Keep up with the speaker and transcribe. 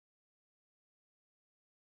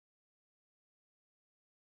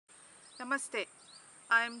Namaste.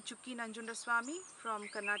 I am Chukki Nanjundaswamy from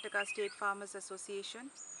Karnataka State Farmers Association,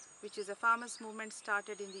 which is a farmers movement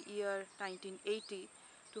started in the year 1980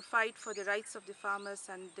 to fight for the rights of the farmers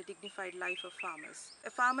and the dignified life of farmers.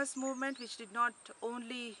 A farmers movement which did not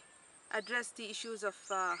only address the issues of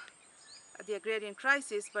the agrarian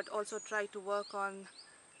crisis, but also try to work on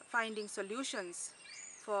finding solutions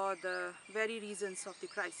for the very reasons of the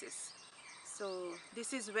crisis. So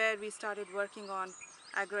this is where we started working on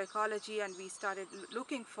agroecology, and we started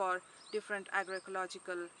looking for different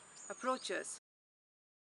agroecological approaches.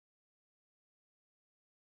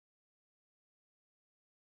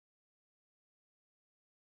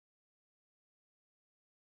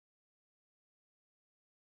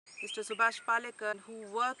 Mr. Subhash Palekar, who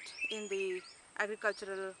worked in the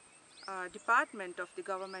agricultural department of the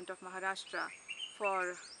government of Maharashtra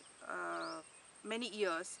for many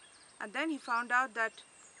years, and then he found out that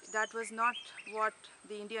that was not what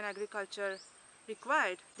the Indian agriculture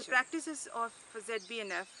required. The practices of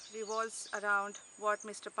ZBNF revolves around what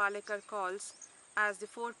Mr. Palekar calls as the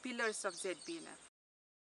 4 pillars of ZBNF.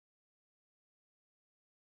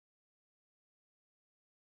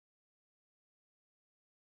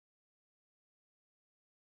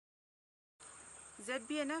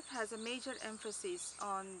 ZBNF has a major emphasis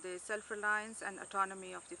on the self-reliance and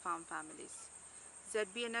autonomy of the farm families.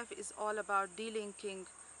 ZBNF is all about delinking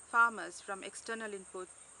farmers from external input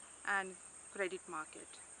and credit market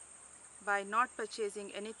by not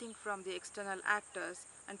purchasing anything from the external actors,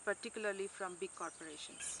 and particularly from big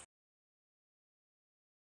corporations.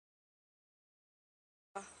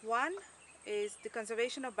 One is the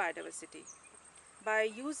conservation of biodiversity. By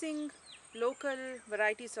using local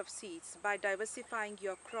varieties of seeds, by diversifying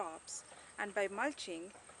your crops, and by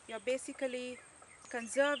mulching, you're basically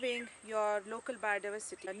conserving your local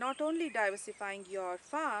biodiversity. Not only diversifying your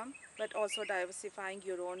farm, but also diversifying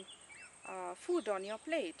your own food on your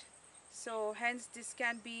plate. So hence this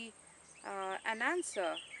can be an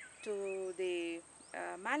answer to the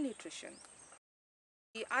malnutrition.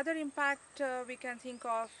 The other impact we can think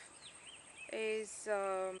of is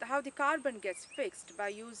how the carbon gets fixed by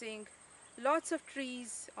using lots of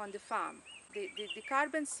trees on the farm. The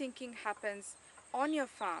carbon sinking happens on your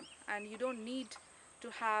farm, and you don't need to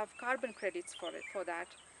have carbon credits for that.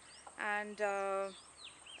 And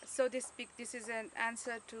so this is an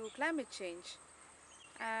answer to climate change.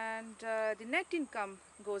 And the net income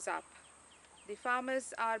goes up. The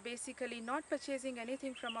farmers are basically not purchasing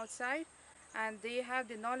anything from outside, and they have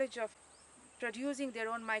the knowledge of producing their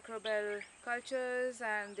own microbial cultures,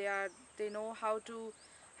 and they know how to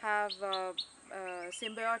have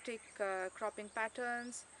symbiotic cropping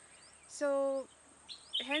patterns. So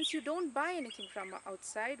hence you don't buy anything from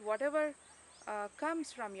outside. Whatever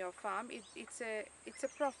comes from your farm, it's a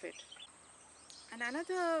profit. And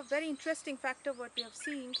another very interesting factor what we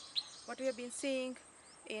have been seeing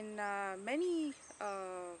in many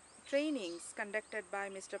trainings conducted by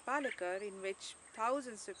Mr. Palekar, in which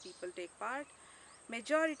thousands of people take part,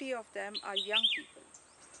 majority of them are young people.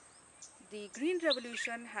 The Green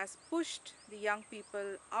Revolution has pushed the young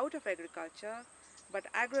people out of agriculture, but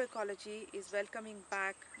agroecology is welcoming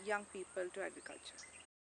back young people to agriculture.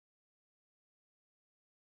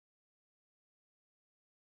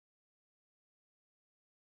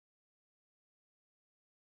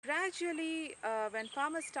 Gradually, when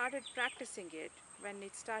farmers started practicing it, when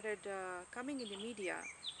it started coming in the media,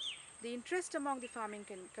 the interest among the farming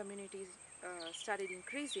communities started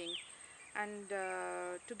increasing, and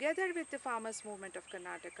together with the farmers movement of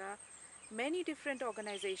Karnataka, many different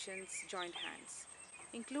organizations joined hands,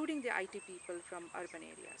 including the IT people from urban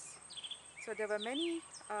areas. So there were many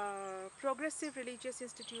progressive religious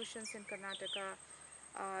institutions in Karnataka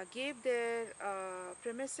gave their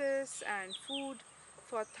premises and food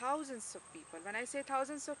for thousands of people. When I say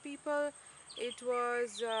thousands of people, it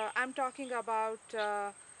was, I'm talking about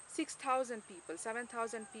 6,000 people,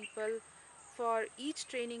 7,000 people for each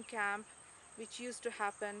training camp, which used to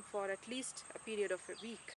happen for at least a period of a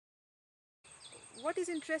week. What is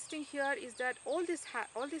interesting here is that all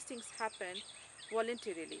these things happened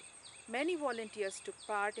voluntarily. Many volunteers took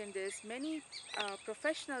part in this. Many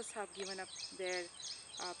professionals have given up their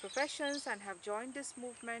professions and have joined this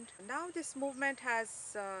movement. Now this movement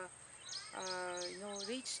has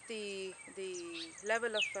reached the level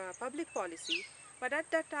of public policy, but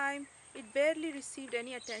at that time it barely received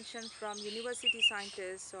any attention from university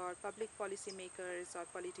scientists or public policy makers or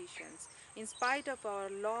politicians, in spite of our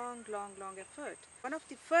long effort. One of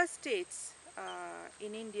the first states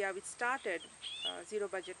in India which started zero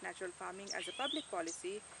budget natural farming as a public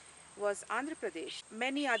policy was Andhra Pradesh.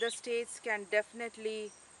 Many other states can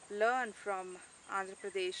definitely learn from Andhra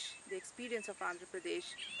Pradesh, the experience of Andhra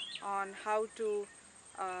Pradesh on how to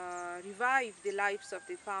revive the lives of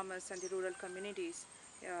the farmers and the rural communities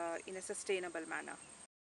in a sustainable manner.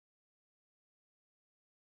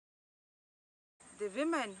 The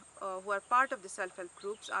women who are part of the self-help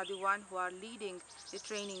groups are the ones who are leading the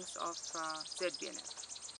trainings of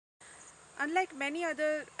ZBNF. Unlike many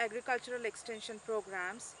other agricultural extension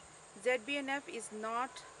programs, ZBNF is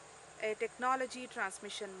not a technology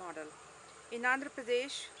transmission model. In Andhra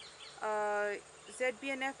Pradesh,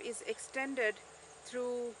 ZBNF is extended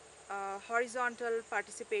through horizontal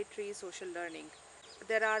participatory social learning.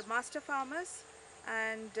 There are master farmers,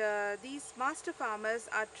 and these master farmers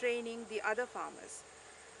are training the other farmers.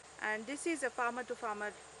 And this is a farmer to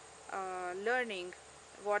farmer learning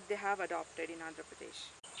what they have adopted in Andhra Pradesh.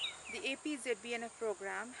 The AP-ZBNF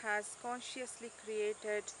program has consciously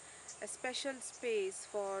created a special space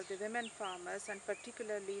for the women farmers and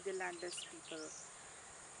particularly the landless people.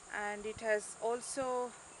 And it has also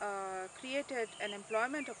created an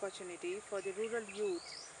employment opportunity for the rural youth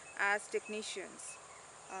as technicians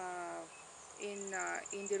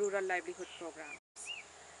in the rural livelihood program.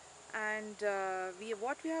 And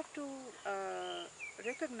what we have to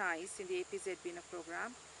recognize in the AP-ZBNF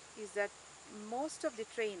program is that most of the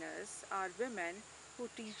trainers are women who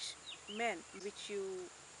teach men, which you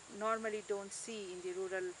normally don't see in the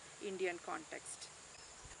rural Indian context.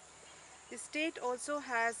 The state also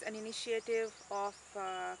has an initiative of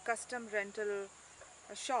custom rental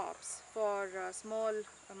shops for small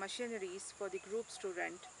machineries for the groups to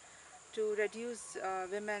rent to reduce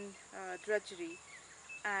women drudgery,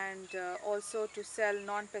 and also to sell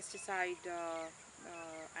non-pesticide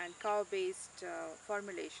and cow-based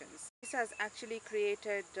formulations. This has actually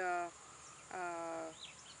created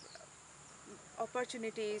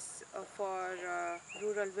opportunities for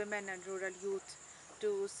rural women and rural youth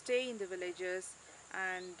to stay in the villages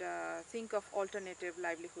and think of alternative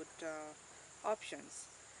livelihood options.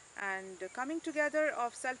 And coming together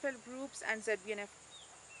of self-help groups and ZBNF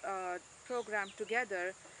program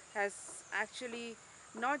together has actually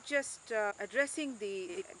not just addressing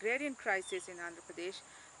the agrarian crisis in Andhra Pradesh,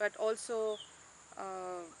 but also uh,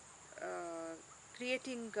 uh,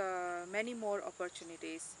 creating many more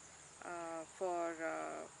opportunities for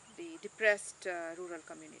the depressed rural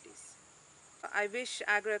communities. I wish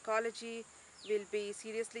agroecology will be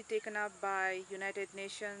seriously taken up by United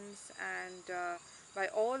Nations and by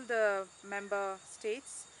all the member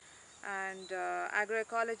states, and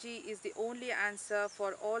agroecology is the only answer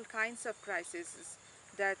for all kinds of crises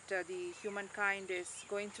that the humankind is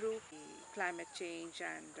going through: the climate change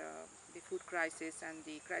and the food crisis and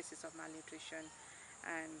the crisis of malnutrition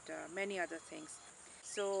and many other things.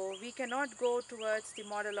 So we cannot go towards the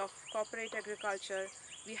model of corporate agriculture.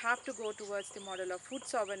 We have to go towards the model of food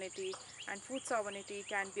sovereignty, and food sovereignty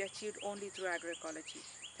can be achieved only through agroecology.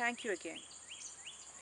 Thank you again.